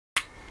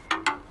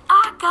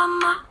got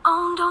my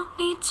own, don't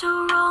need to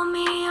roll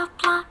me a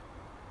blunt.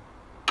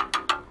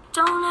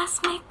 Don't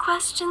ask me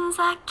questions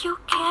like you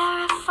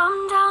care if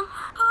I'm dumb.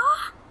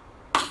 Ooh.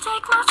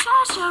 Take my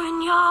treasure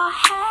in your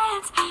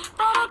hands,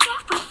 better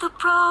get with the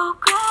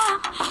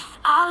program.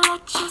 I'll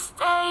let you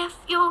stay if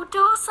you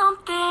do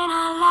something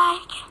I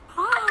like.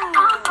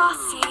 I'm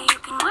bossy, you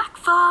can work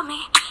for me.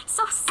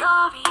 So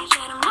sorry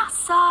that I'm not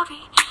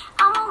sorry.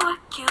 I'ma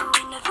work you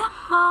into the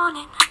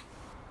morning.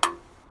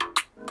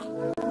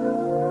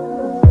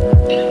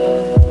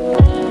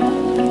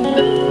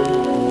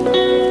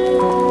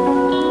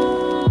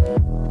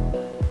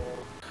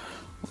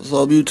 What's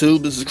up,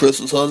 YouTube? This is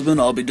Krystal's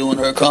husband. I'll be doing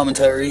her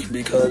commentary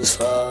because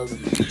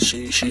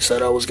she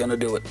said I was gonna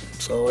do it.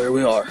 So here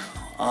we are.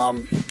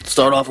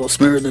 Start off with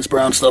smearing this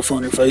brown stuff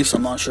on your face.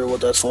 I'm not sure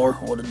what that's for,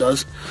 what it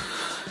does.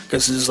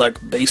 Guess this is like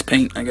base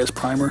paint, I guess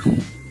primer.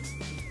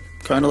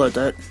 Kind of like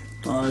that.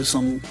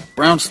 Some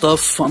brown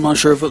stuff. I'm not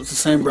sure if it's the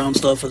same brown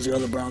stuff as the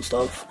other brown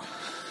stuff.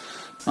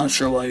 Not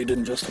sure why you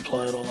didn't just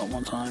apply it all at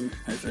one time.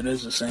 If it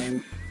is the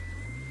same,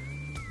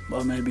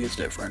 but maybe it's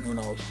different. Who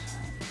knows?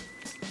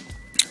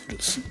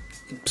 Just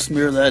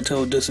smear that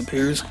till it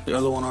disappears. The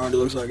other one already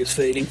looks like it's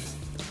fading.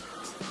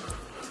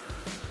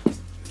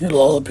 Get it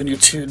all up in your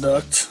tear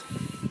duct.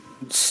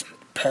 Just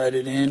pat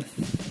it in.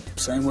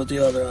 Same with the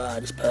other eye.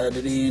 Just pat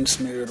it in,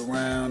 smear it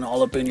around.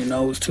 All up in your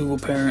nose too,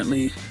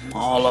 apparently.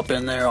 All up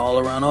in there, all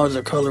around. Oh, there's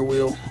a color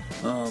wheel.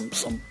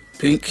 Some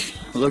pink,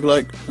 look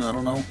like. I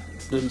don't know.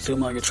 Didn't seem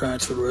like it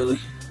transferred really.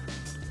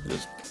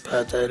 Just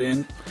pat that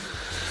in.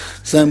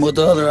 Same with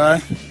the other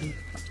eye.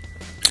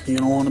 You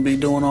don't want to be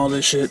doing all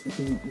this shit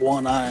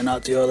one eye and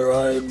not the other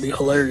eye. It'd be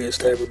hilarious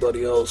to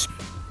everybody else.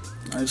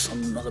 There's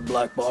another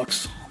black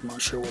box. I'm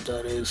not sure what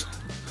that is.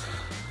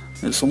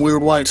 There's some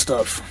weird white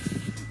stuff.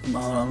 I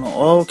don't know.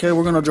 Oh, okay,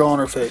 we're gonna draw on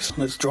her face.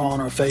 Let's draw on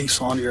her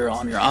face, on your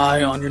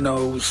eye, on your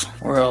nose.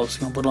 Where else?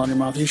 You gonna put it on your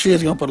mouth? She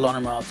is gonna put it on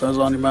her mouth. That's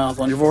on your mouth,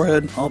 on your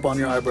forehead, up on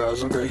your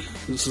eyebrows. Okay,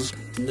 this is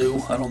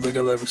new. I don't think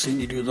I've ever seen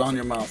you do it on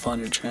your mouth, on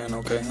your chin.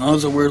 Okay, that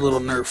was a weird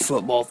little Nerf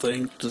football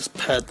thing. Just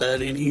pat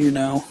that in here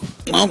now.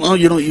 Oh,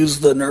 you don't use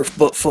the Nerf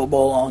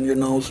football on your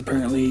nose.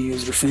 Apparently, you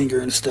use your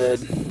finger instead.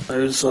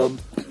 There's a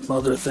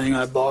other thing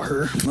I bought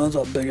her. That's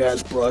a big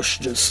ass brush.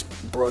 Just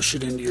brush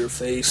it into your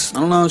face. I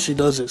don't know how she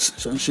does this.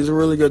 She's a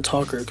really good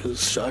talker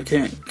because I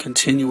can't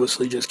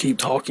continuously just keep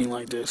talking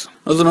like this.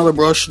 There's another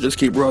brush. Just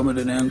keep rubbing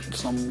it in.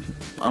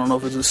 I don't know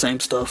if it's the same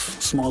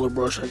stuff. Smaller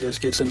brush, I guess,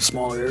 gets in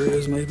smaller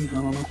areas maybe. I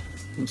don't know.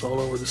 It's all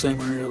over the same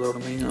area though to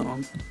me. I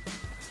don't know.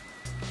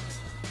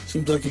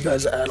 Seems like you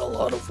guys add a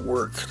lot of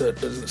work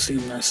that doesn't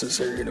seem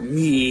necessary to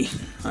me.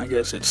 I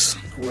guess it's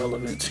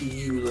relevant to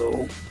you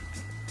though.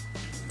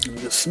 You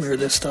just smear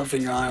this stuff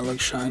in your eye, look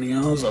shiny.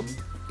 Oh, it's a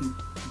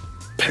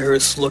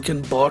Paris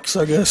looking box,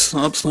 I guess.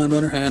 Oh, slammed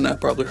on her hand,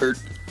 that probably hurt.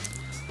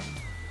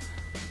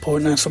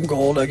 Pointing at some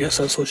gold, I guess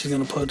that's what she's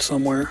gonna put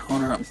somewhere on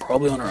her,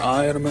 probably on her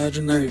eye, I'd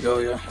imagine. There you go,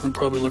 yeah. It'd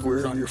probably look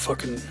weird on your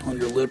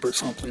lip or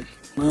something.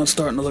 Well, it's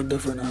starting to look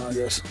different now, I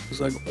guess.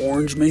 It's like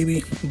orange,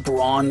 maybe?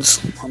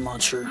 Bronze, I'm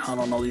not sure. I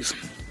don't know these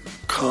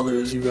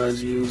colors you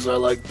guys use. I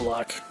like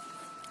black.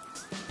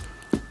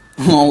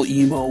 I'm all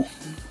emo.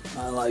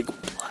 I like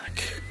black.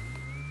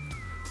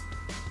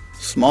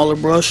 Smaller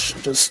brush,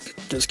 just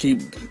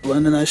keep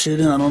blending that shit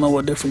in. I don't know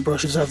what different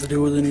brushes have to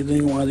do with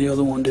anything, why the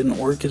other one didn't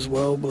work as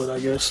well, but I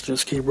guess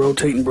just keep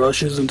rotating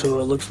brushes until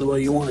it looks the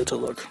way you want it to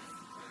look.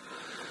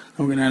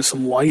 I'm gonna add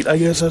some white, I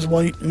guess that's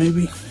white,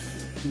 maybe.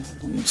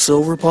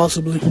 Silver,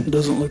 possibly. It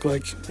doesn't look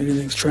like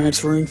anything's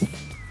transferring.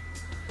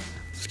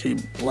 Just keep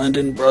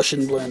blending,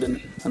 brushing,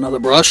 blending. Another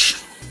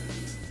brush.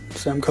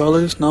 Same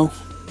colors, no?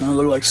 That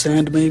look like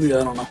sand, maybe?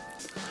 I don't know.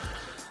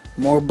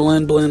 More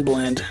blend, blend,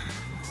 blend.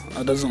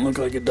 It doesn't look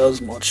like it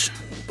does much,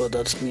 but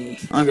that's me.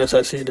 I guess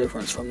I see a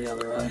difference from the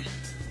other eye.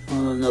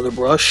 Another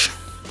brush.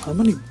 How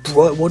many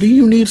what do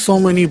you need so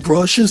many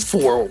brushes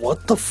for?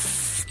 What the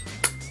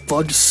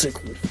fudge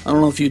sickle? I don't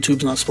know if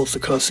YouTube's not supposed to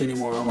cuss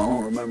anymore. I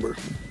don't remember.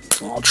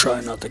 I'll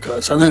try not to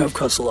cuss. I think I've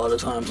cussed a lot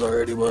of times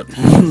already, but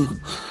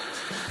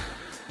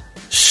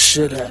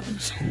shit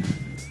happens.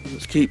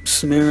 Just keep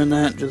smearing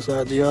that. Just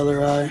add the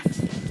other eye.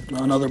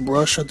 Another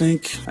brush, I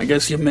think. I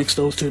guess you mix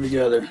those two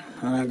together,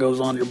 and that goes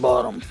on your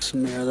bottom.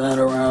 Smear that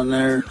around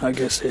there. I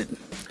guess it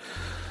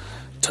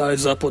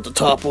ties up with the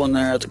top one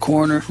there at the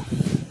corner.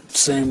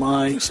 Same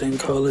eye, same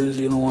colors.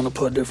 You don't want to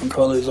put different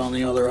colors on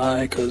the other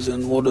eye, because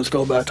then we'll just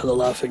go back to the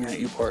laughing at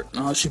you part.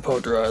 Oh, she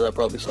poked her eye. That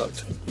probably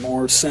sucked.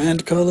 More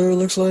sand color,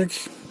 looks like.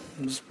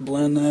 Just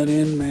blend that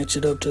in, match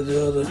it up to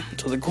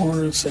the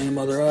corner. Same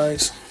other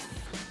eyes.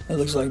 That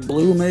looks like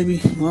blue, maybe.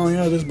 Oh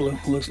yeah, it is blue.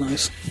 It looks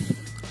nice.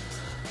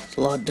 It's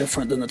a lot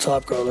different than the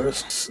top colors.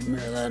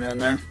 Smear that in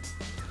there.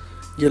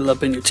 Get it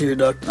up in your tear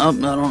duct.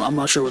 I'm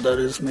not sure what that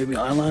is. Maybe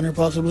eyeliner,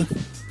 possibly.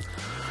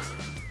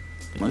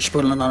 She's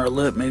putting it on her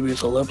lip. Maybe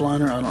it's a lip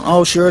liner. I don't know.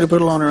 Oh, she already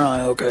put it on her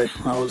eye. Okay,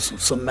 that was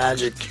some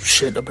magic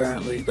shit.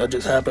 Apparently, that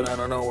just happened out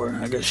of nowhere.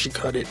 I guess she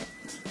cut it.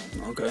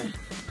 Okay.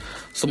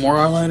 Some more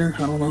eyeliner.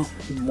 I don't know.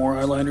 More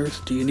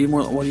eyeliners. Do you need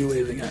more? What are you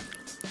waving at?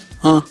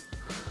 Huh?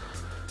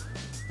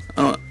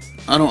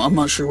 I'm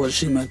not sure what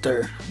she meant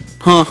there.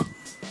 Huh.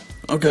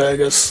 Okay, I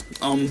guess,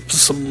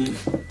 some,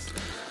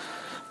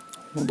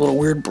 a little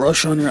weird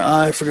brush on your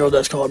eye. I forget what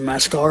that's called.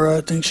 Mascara,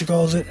 I think she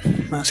calls it.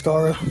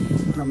 Mascara.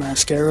 Or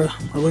mascara.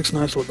 It looks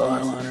nice with the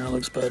eyeliner. It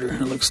looks better.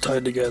 It looks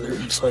tied together.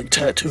 It's like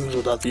tattoos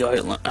without the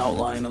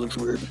outline. It looks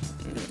weird.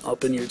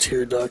 Up in your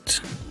tear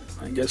duct.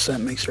 I guess that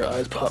makes your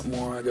eyes pop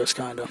more, I guess,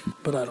 kinda.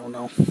 But I don't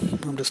know.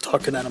 I'm just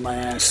talking out of my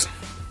ass.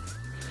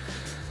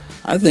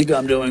 I think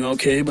I'm doing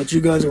okay, but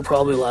you guys are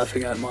probably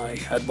laughing at my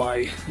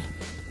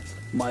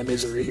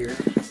misery here.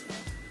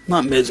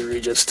 Not misery,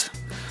 just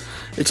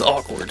it's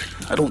awkward.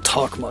 I don't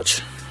talk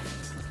much.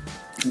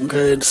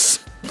 Okay,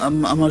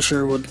 I'm not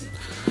sure what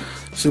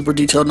super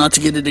detailed. Not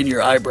to get it in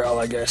your eyebrow,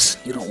 I guess.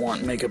 You don't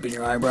want makeup in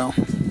your eyebrow.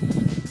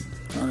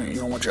 You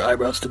don't want your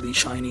eyebrows to be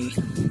shiny.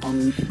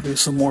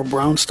 Here's some more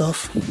brown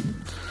stuff.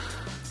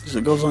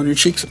 It goes on your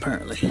cheeks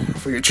apparently.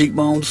 For your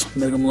cheekbones,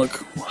 make them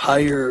look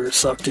higher or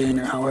sucked in,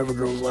 or however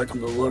girls like them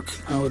to look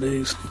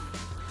nowadays.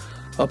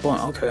 Up on,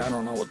 okay, I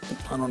don't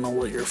know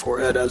what your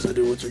forehead has to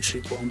do with your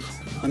cheekbones.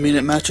 I mean,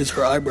 it matches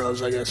her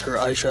eyebrows, I guess, her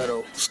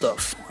eyeshadow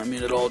stuff. I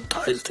mean, it all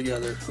ties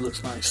together. It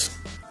looks nice.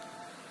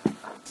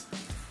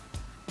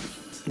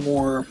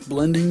 More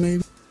blending,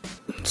 maybe?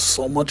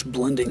 So much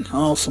blending.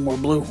 Oh, some more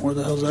blue. Where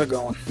the hell's that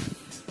going?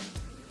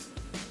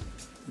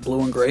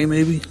 Blue and gray,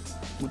 maybe?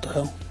 What the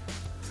hell?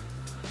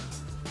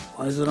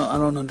 Why is it? I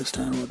don't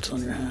understand what's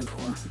on your hand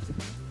for.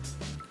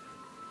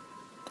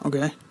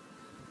 Okay.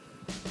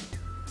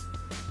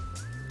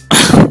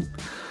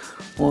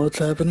 What's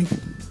happening?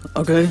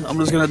 Okay, I'm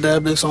just gonna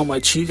dab this on my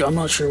cheek. I'm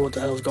not sure what the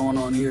hell's going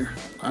on here.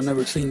 I've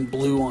never seen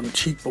blue on the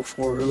cheek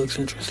before. It looks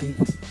interesting.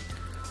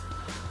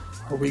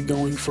 Are we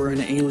going for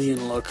an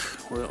alien look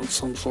or of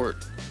some sort?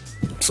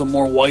 Some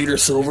more white or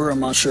silver,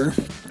 I'm not sure.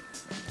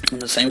 In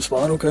the same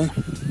spot, okay.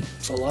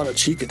 It's a lot of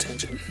cheek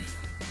attention.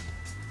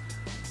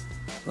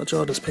 Let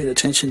y'all just pay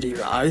attention to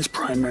your eyes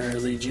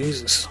primarily,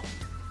 Jesus.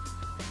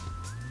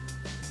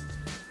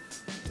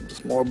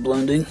 Just more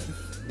blending.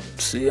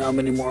 See how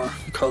many more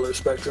color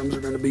spectrums are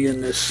going to be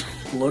in this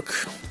look.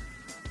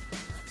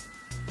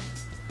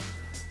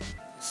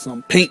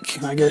 Some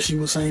pink, I guess you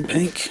were saying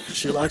pink.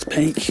 She likes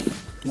pink.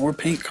 More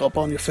pink up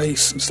on your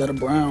face instead of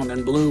brown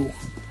and blue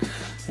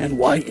and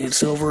white and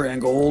silver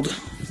and gold.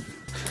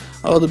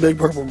 Oh, the big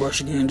purple brush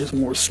again, just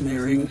more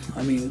smearing.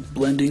 I mean,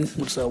 blending.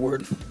 What's that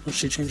word?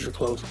 She changed her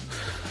clothes.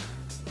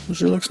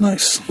 She looks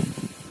nice.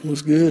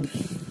 Looks good.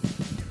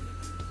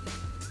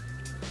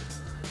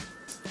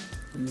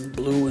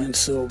 Blue and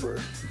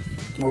silver.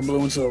 More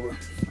blue and silver.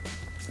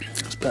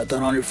 Let's pat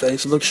that on your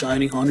face. It looks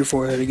shiny. On your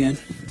forehead again.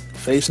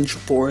 Face and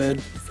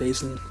forehead.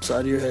 Face and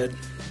side of your head.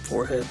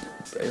 Forehead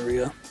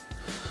area.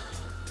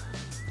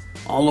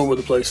 All over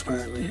the place,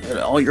 apparently.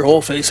 Your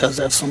whole face has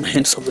to have some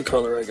hints of the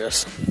color, I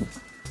guess.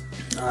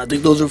 I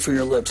think those are for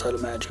your lips, I'd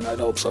imagine. I'd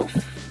hope so. I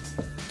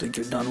think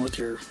you're done with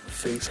your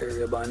face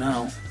area by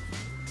now.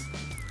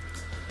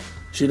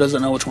 She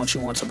doesn't know which one she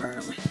wants,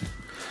 apparently.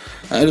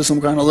 I added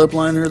some kind of lip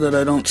liner that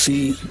I don't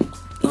see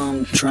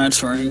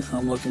transferring.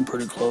 I'm looking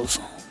pretty close.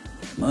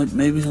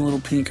 Maybe a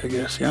little pink, I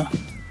guess, yeah?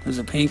 Is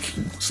it pink?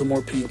 Some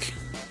more pink.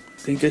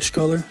 Pinkish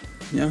color?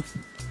 Yeah?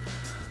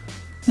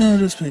 Yeah,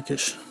 it is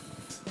pinkish.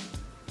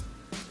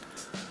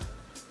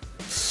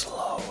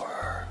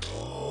 Slower.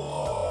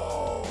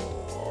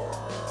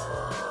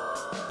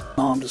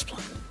 No, I'm just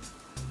playing.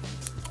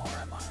 Or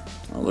am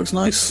I? That looks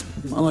nice.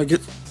 I like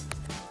it.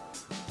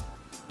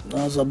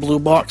 That's a blue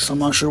box. I'm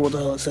not sure what the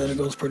hell it said. It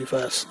goes pretty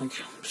fast. Like,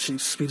 she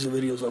speeds the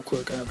videos up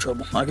quick. I have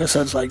trouble. I guess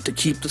that's like to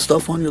keep the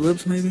stuff on your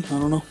lips, maybe? I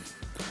don't know.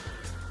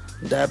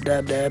 Dab,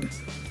 dab, dab.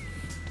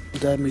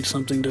 Dab means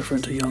something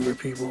different to younger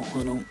people.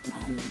 I don't...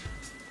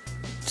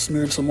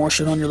 smearing some more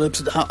shit on your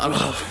lips.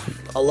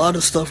 A lot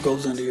of stuff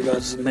goes into your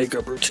guys'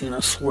 makeup routine, I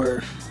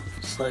swear.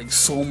 It's like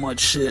so much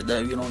shit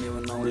that you don't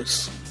even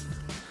notice.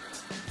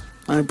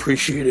 I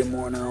appreciate it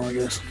more now, I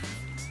guess.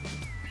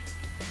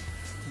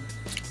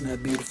 Isn't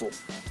that beautiful?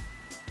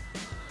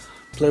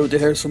 Play with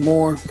your hair some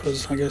more,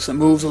 because I guess it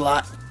moves a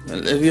lot.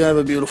 If you have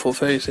a beautiful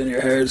face and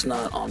your hair is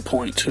not on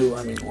point too,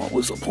 I mean, what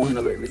was the point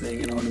of everything,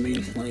 you know what I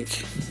mean? Like,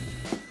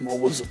 what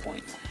was the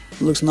point?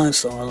 It looks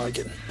nice though, I like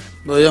it.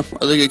 But yeah,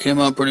 I think it came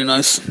out pretty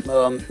nice.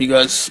 You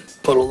guys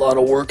put a lot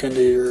of work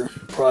into your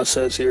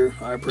process here.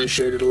 I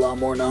appreciate it a lot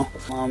more now.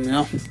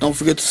 Yeah, don't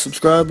forget to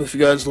subscribe if you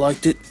guys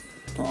liked it.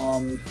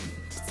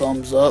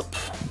 Thumbs up.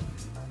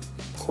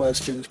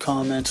 Questions,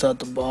 comments at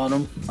the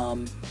bottom.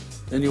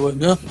 Anyway,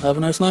 yeah, have a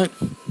nice night.